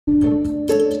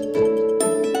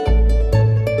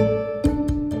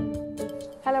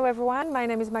my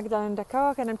name is Magdalena de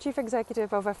Koch and I'm Chief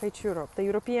Executive of FH Europe, the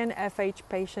European FH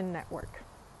Patient Network.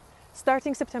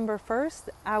 Starting September 1st,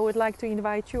 I would like to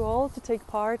invite you all to take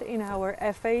part in our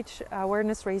FH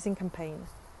awareness raising campaign.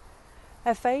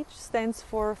 FH stands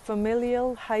for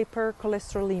Familial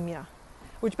Hypercholesterolemia,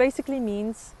 which basically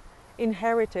means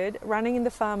inherited, running in the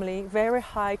family, very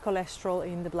high cholesterol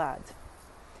in the blood.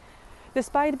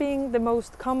 Despite being the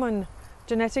most common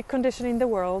genetic condition in the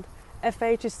world,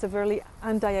 FH is severely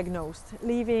undiagnosed,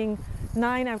 leaving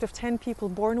 9 out of 10 people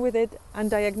born with it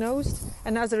undiagnosed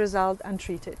and as a result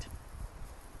untreated.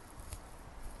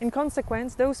 In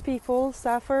consequence, those people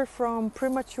suffer from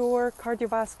premature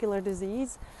cardiovascular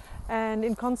disease and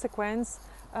in consequence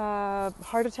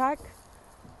heart attack,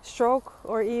 stroke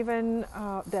or even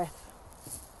death.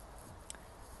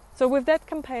 So with that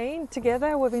campaign,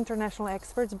 together with international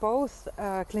experts, both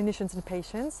clinicians and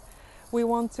patients, we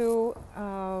want to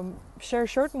share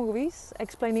short movies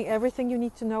explaining everything you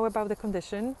need to know about the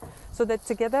condition so that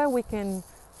together we can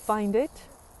find it,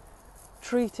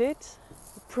 treat it,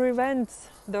 prevent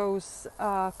those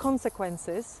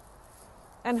consequences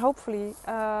and hopefully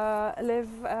live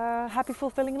happy,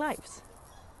 fulfilling lives.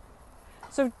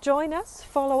 So join us,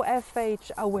 follow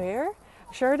FH Aware,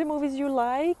 share the movies you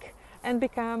like and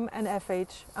become an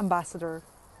FH ambassador.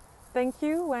 Thank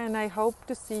you, and I hope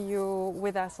to see you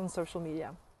with us on social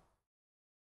media.